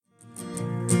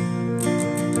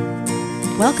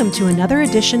Welcome to another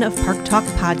edition of Park Talk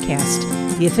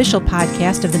Podcast, the official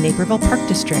podcast of the Naperville Park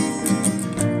District.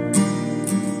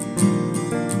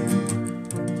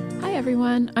 Hi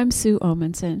everyone, I'm Sue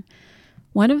Omenson.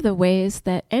 One of the ways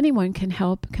that anyone can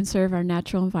help conserve our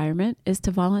natural environment is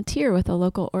to volunteer with a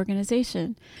local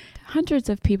organization. Hundreds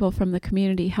of people from the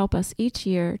community help us each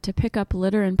year to pick up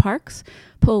litter in parks,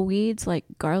 pull weeds like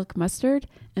garlic mustard,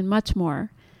 and much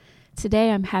more.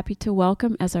 Today, I'm happy to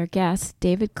welcome as our guest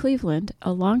David Cleveland,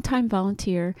 a longtime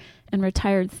volunteer and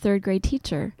retired third grade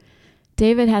teacher.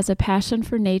 David has a passion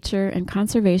for nature and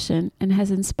conservation and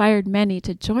has inspired many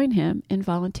to join him in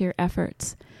volunteer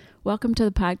efforts. Welcome to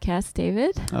the podcast,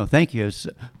 David. Oh, thank you. I was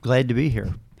glad to be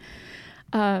here.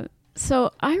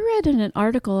 So I read in an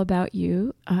article about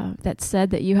you that said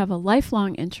that you have a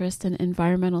lifelong interest in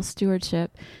environmental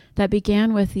stewardship that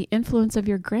began with the influence of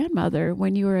your grandmother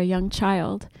when you were a young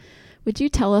child. Would you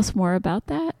tell us more about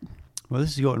that? Well,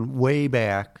 this is going way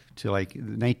back to like the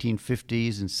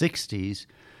 1950s and 60s,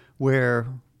 where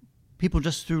people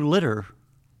just threw litter,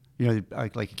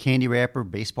 like a candy wrapper,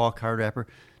 baseball card wrapper,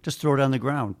 just throw it on the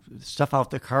ground, stuff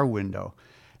out the car window.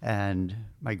 And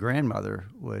my grandmother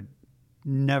would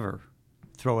never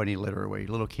throw any litter away,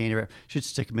 little candy wrapper. She'd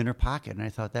stick them in her pocket. And I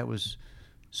thought that was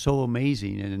so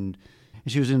amazing. And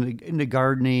she was into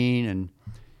gardening and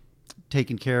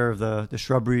taking care of the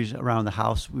shrubberies around the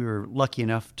house. We were lucky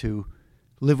enough to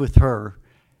live with her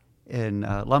in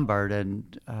Lombard.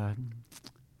 And,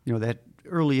 that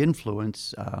early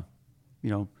influence,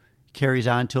 carries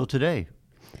on till today.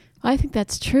 Well, I think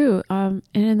that's true. And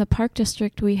in the Park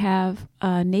District, we have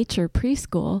a nature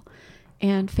preschool.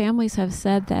 And families have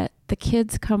said that the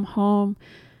kids come home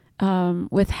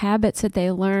with habits that they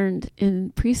learned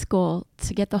in preschool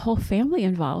to get the whole family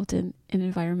involved in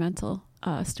environmental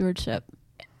stewardship.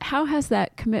 How has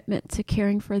that commitment to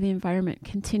caring for the environment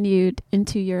continued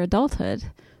into your adulthood?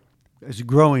 As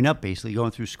growing up, basically, going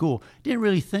through school, didn't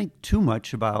really think too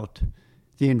much about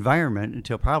the environment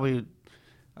until probably,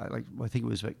 I think it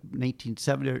was like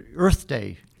 1970, Earth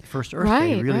Day, first Earth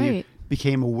Day. Really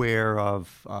became aware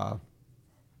of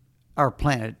our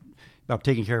planet, about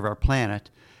taking care of our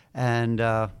planet. And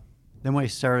then when I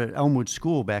started at Elmwood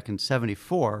School back in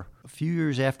 74, a few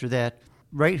years after that,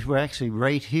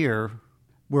 right here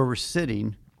where we're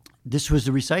sitting, this was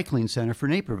the recycling center for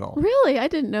Naperville. Really? I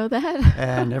didn't know that.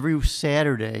 And every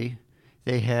Saturday,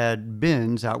 they had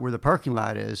bins out where the parking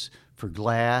lot is for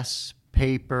glass,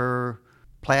 paper,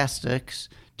 plastics,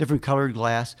 different colored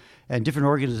glass, and different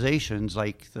organizations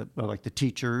like the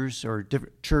teachers or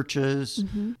different churches,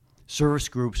 service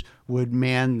groups would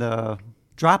man the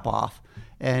drop-off,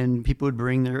 and people would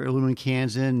bring their aluminum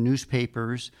cans in,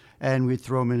 newspapers, and we'd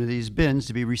throw them into these bins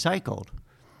to be recycled.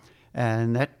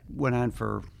 And that went on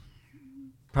for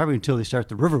probably until they started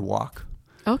the Riverwalk.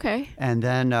 Okay. And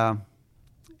then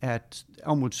at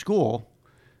Elmwood School,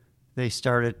 they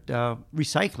started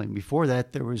recycling. Before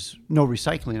that, there was no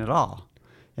recycling at all.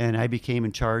 And I became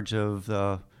in charge of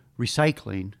the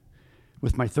recycling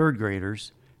with my third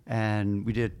graders, and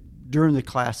we did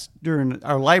during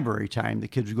our library time, the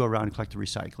kids would go around and collect the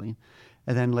recycling.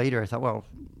 And then later I thought, well,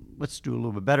 let's do a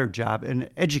little bit better job and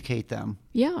educate them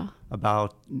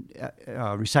about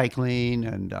recycling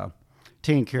and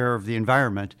taking care of the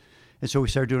environment. And so we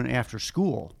started doing it after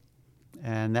school.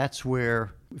 And that's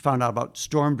where we found out about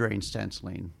storm drain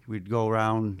stenciling. We'd go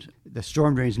around the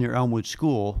storm drains near Elmwood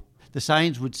School. The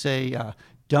signs would say,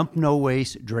 dump no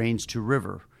waste, drains to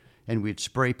river. And we'd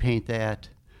spray paint that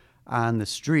on the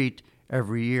street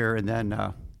every year, and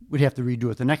then we'd have to redo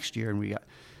it the next year.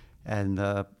 And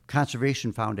the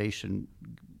Conservation Foundation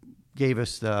gave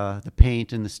us the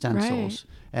paint and the stencils,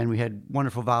 and we had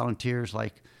wonderful volunteers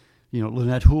like,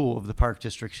 Lynette Houle of the Park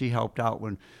District. She helped out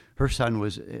when her son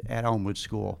was at Elmwood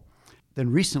School. Then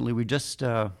recently, we just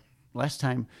last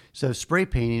time, instead of spray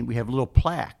painting, we have little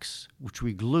plaques which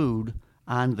we glued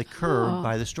on the curb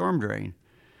by the storm drain,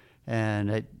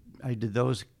 and I did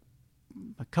those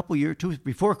a couple years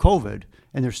before COVID,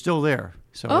 and they're still there.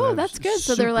 So that's good.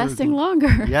 So they're lasting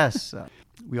longer. Yes.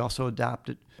 We also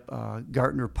adopted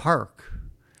Gartner Park,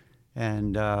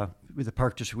 and with the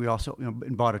Park District, we also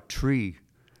bought a tree.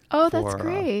 Oh, that's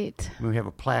great. We have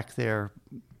a plaque there,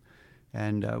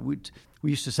 and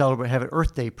we used to have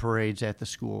Earth Day parades at the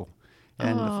school,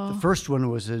 and the first one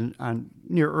was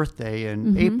near Earth Day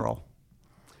in April.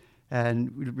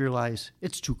 And we realized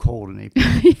it's too cold in April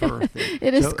for Earth Day.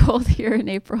 It is cold here in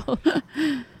April.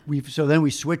 So then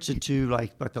we switched it to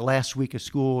like the last week of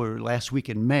school or last week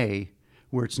in May,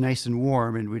 where it's nice and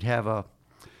warm, and we'd have a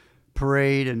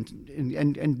parade and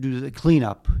do the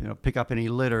cleanup, pick up any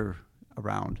litter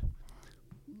around.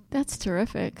 That's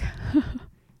terrific.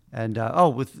 And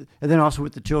then also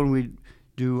with the children, we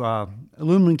do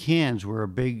aluminum cans were a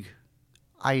big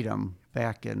item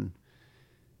back in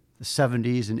the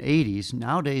 70s and 80s.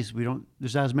 Nowadays,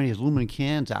 there's not as many aluminum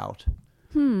cans out.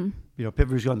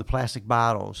 Everybody's going to plastic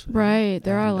bottles. Right.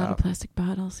 There are a lot of plastic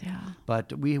bottles, yeah.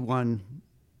 But we won,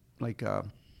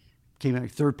 came in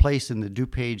third place in the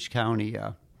DuPage County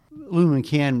aluminum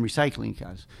can recycling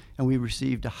contest, and we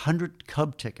received 100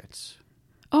 Cub tickets.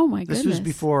 Oh, my goodness. This was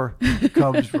before the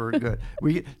Cubs were good.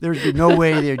 There'd be no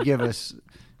way they'd give us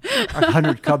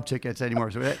 100 Cub tickets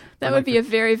anymore. So that would be a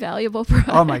very valuable prize.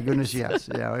 Oh my goodness, yes.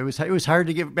 Yeah, it was hard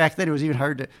to give back then. It was even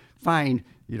hard to find.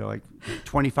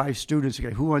 25 students.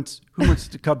 Okay, who wants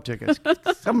the Cub tickets?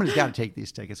 Someone's got to take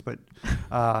these tickets. But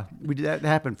we did that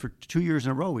happened for 2 years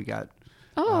in a row. We got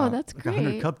that's great.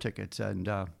 100 Cub tickets,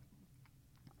 and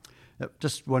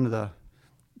just one of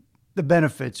the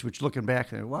benefits. Which looking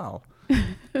back, wow.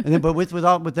 And then,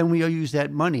 but then we use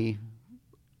that money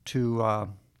to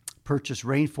purchase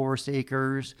rainforest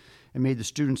acres and made the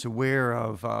students aware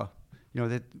of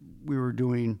that we were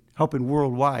helping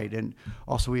worldwide, and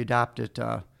also we adopted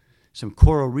some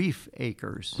coral reef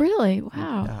acres. Really?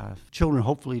 Wow. Children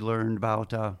hopefully learned about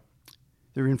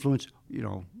their influence,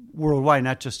 worldwide,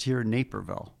 not just here in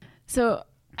Naperville. So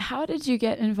how did you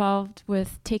get involved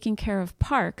with taking care of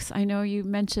parks? I know you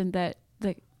mentioned that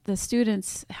the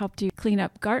students helped you clean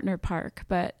up Gartner Park,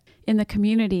 but in the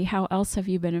community, how else have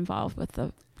you been involved with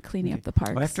the cleaning up the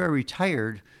parks? Well, after I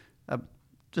retired,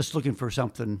 just looking for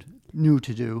something new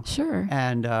to do. Sure.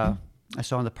 And I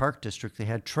saw in the Park District they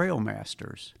had Trail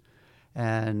Masters,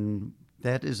 and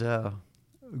that is a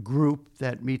group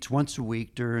that meets once a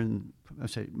week during,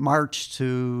 March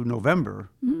to November.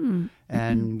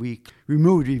 And we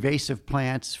removed invasive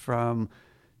plants from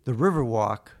the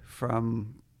Riverwalk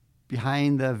from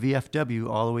behind the VFW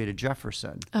all the way to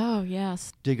Jefferson. Oh,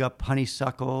 yes. Dig up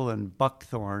honeysuckle and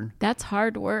buckthorn. That's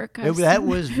hard work. That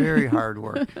was very hard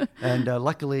work. And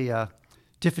luckily,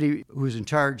 Tiffany, who was in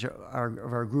charge of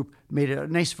our group, made a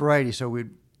nice variety. So we'd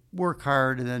work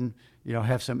hard and then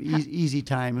have some easy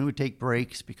time, and we'd take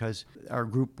breaks because our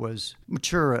group was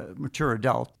mature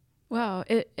adult. Well,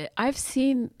 I've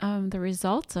seen the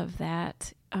results of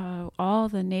that. All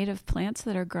the native plants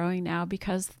that are growing now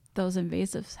because those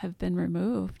invasives have been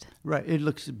removed. Right. It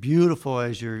looks beautiful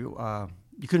as you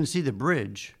couldn't see the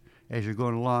bridge as you're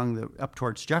going along up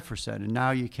towards Jefferson, and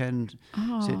now you can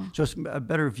see it. So it's a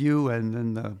better view, and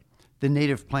then the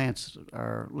native plants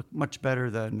look much better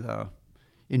than the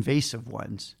invasive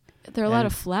ones. There are a lot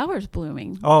of flowers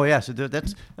blooming. Oh yeah, so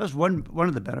that was one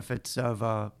of the benefits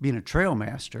of being a trail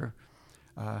master.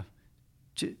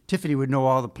 Tiffany would know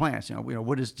all the plants.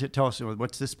 What is tell us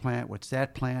what's this plant, what's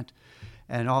that plant,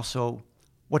 and also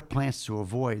what plants to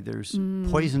avoid. There's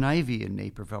poison ivy in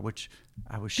Naperville, which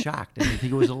I was shocked. I didn't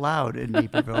think it was allowed in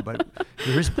Naperville, but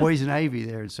there is poison ivy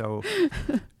there, and so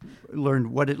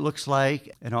learned what it looks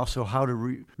like and also how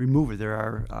to remove it. There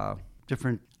are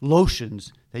different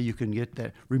lotions that you can get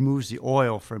that removes the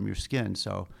oil from your skin.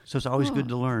 So it's always good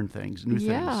to learn new things.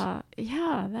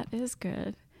 Yeah, that is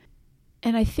good.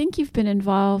 And I think you've been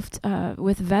involved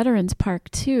with Veterans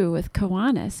Park, too, with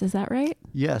Kiwanis. Is that right?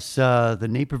 Yes. The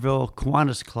Naperville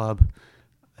Kiwanis Club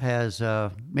has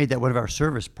made that one of our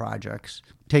service projects,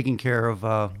 taking care of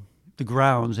the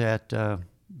grounds at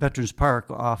Veterans Park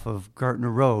off of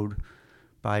Gartner Road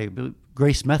by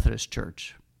Grace Methodist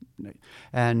Church.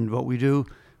 And what we do,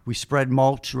 we spread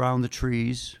mulch around the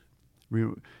trees,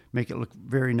 make it look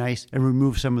very nice, and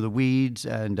remove some of the weeds,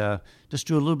 and just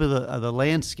do a little bit of the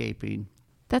landscaping.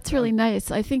 That's really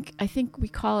nice. I think we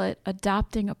call it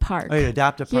adopting a park. Oh, yeah,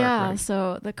 adopt a park. Yeah, right.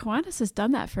 So the Kiwanis has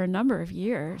done that for a number of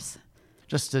years.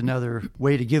 Just another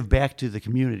way to give back to the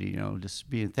community, just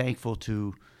being thankful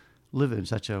to live in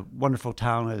such a wonderful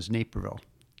town as Naperville.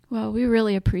 Well, we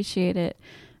really appreciate it.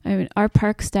 I mean, our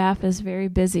park staff is very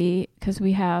busy because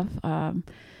we have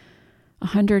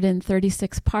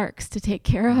 136 parks to take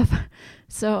care of.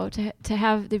 So to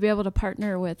be able to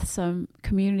partner with some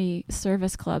community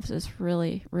service clubs is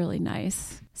really, really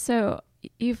nice. So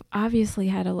you've obviously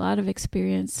had a lot of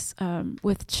experience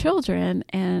with children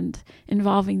and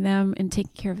involving them in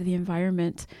taking care of the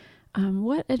environment.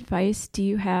 What advice do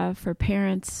you have for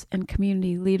parents and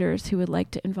community leaders who would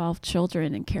like to involve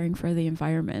children in caring for the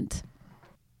environment?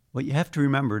 Well, you have to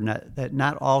remember that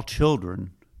not all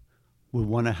children will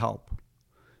want to help.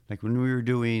 Like when we were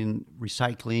doing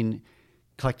recycling,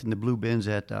 collecting the blue bins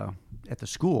at the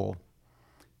school,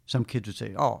 some kids would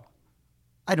say, "Oh,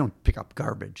 I don't pick up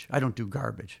garbage. I don't do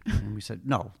garbage." And we said,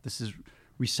 "No, this is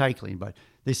recycling." But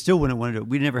they still wouldn't want to do it.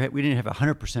 We didn't have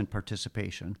 100%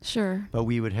 participation. Sure. But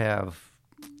we would have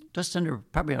just under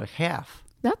probably like half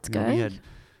That's good. We had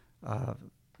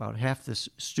about half the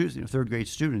students, third grade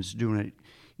students, doing it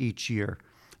each year.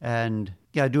 And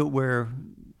do it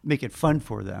make it fun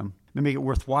for them, and make it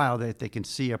worthwhile that they can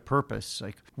see a purpose.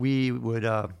 Like we would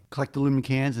collect aluminum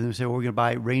cans and then say, well, we're going to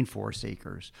buy rainforest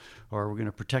acres, or we're going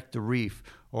to protect the reef,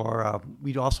 or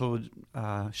we'd also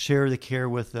share the care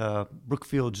with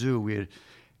Brookfield Zoo. We'd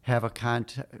have a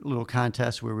little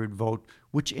contest where we'd vote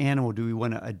which animal do we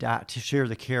want to adopt to share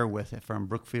the care with from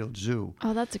Brookfield Zoo.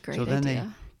 Oh, that's a great idea. So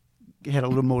then they had a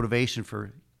little motivation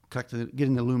for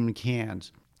getting the aluminum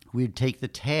cans. We'd take the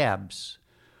tabs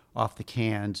off the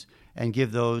cans and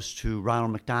give those to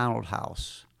Ronald McDonald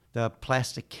House. The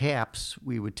plastic caps,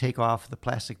 we would take off the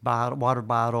plastic water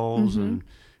bottles and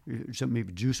some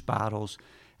maybe juice bottles,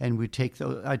 and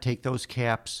I'd take those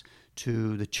caps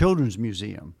to the Children's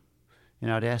Museum.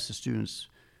 And I'd ask the students,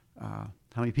 how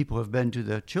many people have been to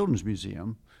the Children's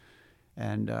Museum?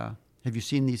 And have you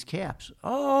seen these caps?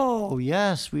 Oh,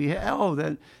 yes, we have. Oh,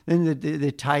 then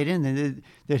they tied in. Then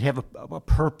they'd have a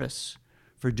purpose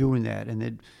for doing that.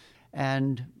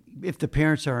 And if the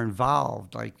parents are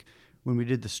involved, like when we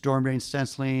did the storm drain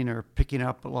stenciling or picking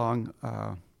up along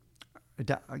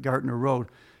Gartner Road,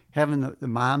 having the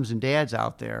moms and dads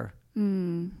out there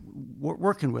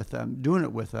working with them, doing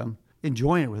it with them,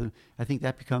 enjoying it with them, I think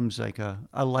that becomes like a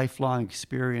lifelong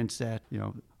experience that,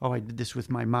 I did this with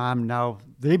my mom. Now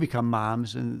they become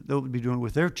moms and they'll be doing it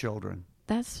with their children.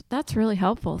 That's really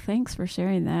helpful. Thanks for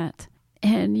sharing that.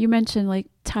 And you mentioned like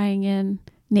tying in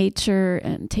nature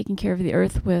and taking care of the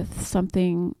earth with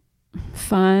something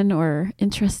fun or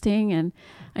interesting. And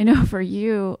I know for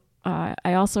you,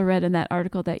 I also read in that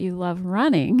article that you love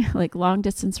running, like long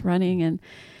distance running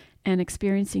and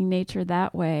experiencing nature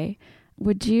that way.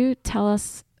 Would you tell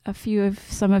us a few of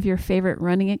some of your favorite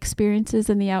running experiences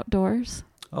in the outdoors?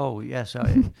 Oh, yes.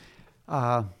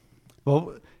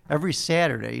 Well, every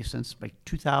Saturday since like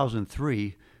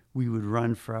 2003, we would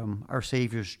run from Our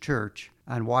Savior's Church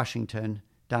on Washington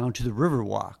down to the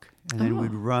Riverwalk. And then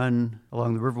we'd run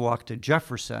along the Riverwalk to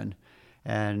Jefferson.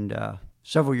 And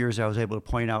several years I was able to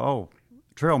point out,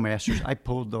 Trail Masters, I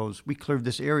pulled those. We cleared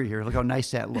this area here. Look how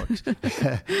nice that looks.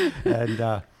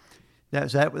 And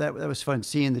that was fun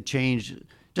seeing the change.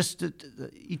 Just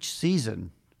each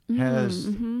season has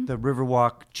the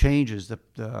Riverwalk changes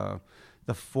the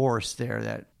forest there.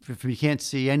 That if you can't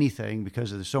see anything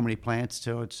because there's so many plants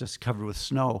till it's just covered with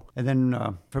snow. And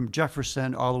then from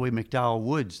Jefferson all the way McDowell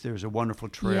Woods, there's a wonderful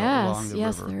trail along the river.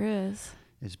 Yes, there is.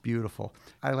 It's beautiful.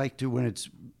 I like to, when it's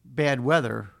bad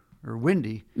weather or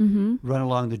windy, run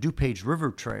along the DuPage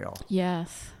River Trail.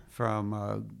 Yes.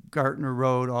 From Gartner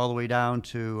Road all the way down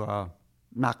to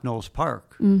Knocknolls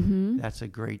Park. That's a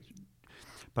great.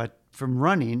 But from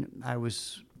running, I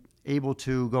was able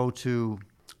to go to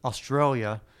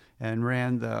Australia and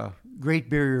ran the Great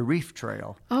Barrier Reef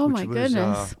Trail. Oh, my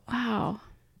goodness. Wow.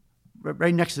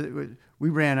 Right next to it, we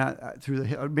ran through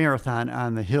the marathon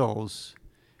on the hills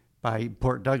by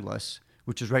Port Douglas,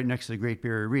 which is right next to the Great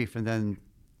Barrier Reef. And then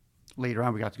later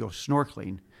on, we got to go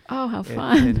snorkeling. Oh, how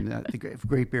fun. In the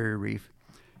Great Barrier Reef.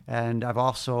 And I've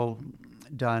also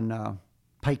done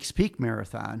Pikes Peak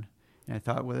Marathon. And I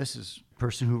thought, well, this is a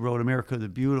person who wrote America the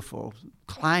Beautiful,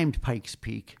 climbed Pikes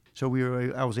Peak. So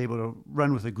I was able to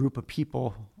run with a group of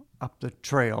people up the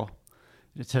trail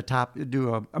to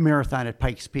do a marathon at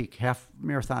Pikes Peak, half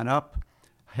marathon up,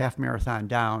 half marathon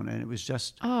down. And it was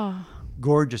just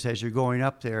gorgeous as you're going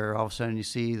up there. All of a sudden you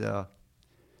see the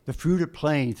fruited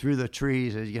plain through the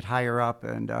trees as you get higher up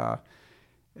and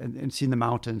seeing the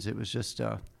mountains. It was just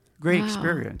a great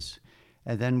experience.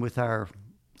 And then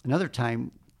another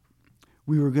time,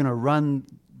 we were going to run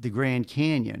the Grand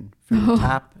Canyon from the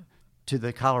top to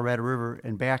the Colorado River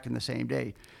and back in the same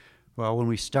day. Well, when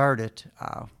we started,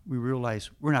 we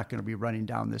realized we're not going to be running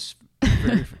down this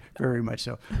very, very much.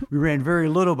 So we ran very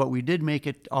little, but we did make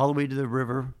it all the way to the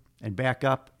river and back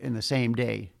up in the same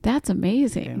day. That's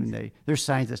amazing. And there's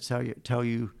signs that tell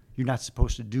you you're not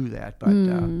supposed to do that, but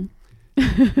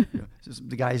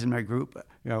the guys in my group,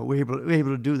 we're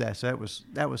able to do that. So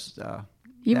that was.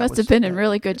 You must have been in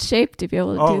really good shape to be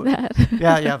able to do that.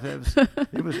 Yeah.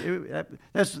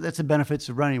 That's the benefits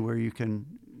of running, where you can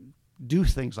do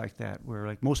things like that. Where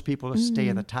like most people just stay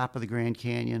at the top of the Grand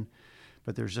Canyon,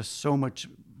 but there's just so much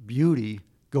beauty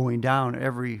going down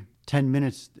every 10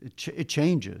 minutes. It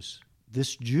changes.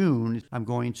 This June, I'm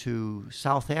going to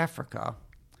South Africa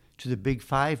to the Big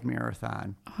 5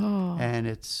 Marathon. And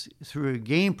it's through a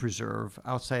game preserve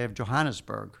outside of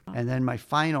Johannesburg. And then my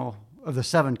final of the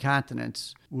 7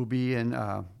 continents will be in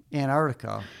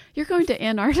Antarctica. You're going to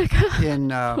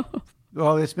Antarctica?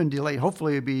 Well, it's been delayed.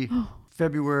 Hopefully it'll be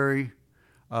February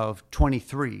of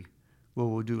 23, where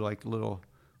we'll do like little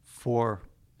 4-6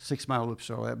 mile loops.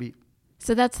 So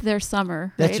So that's their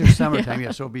summer, that's right? their summertime.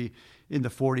 Yeah. So it'll be in the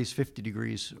 40s, 50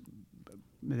 degrees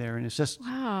there. And it's just,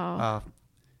 Wow.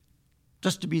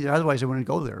 just to be there. Otherwise I wouldn't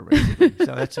go there.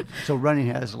 Basically. So running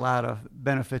has a lot of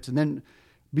benefits. And then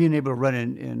being able to run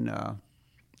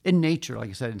in nature, like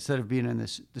I said, instead of being in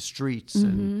the streets.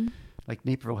 And like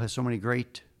Naperville has so many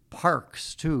great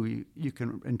parks too. You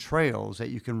can, and trails that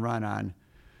you can run on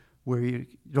where you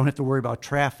don't have to worry about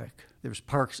traffic. There's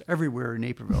parks everywhere in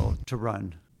Naperville to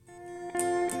run.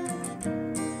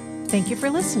 Thank you for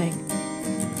listening.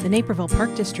 The Naperville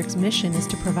Park District's mission is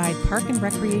to provide park and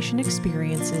recreation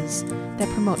experiences that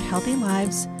promote healthy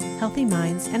lives, healthy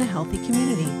minds, and a healthy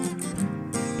community.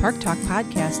 Park Talk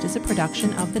Podcast is a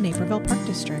production of the Naperville Park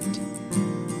District.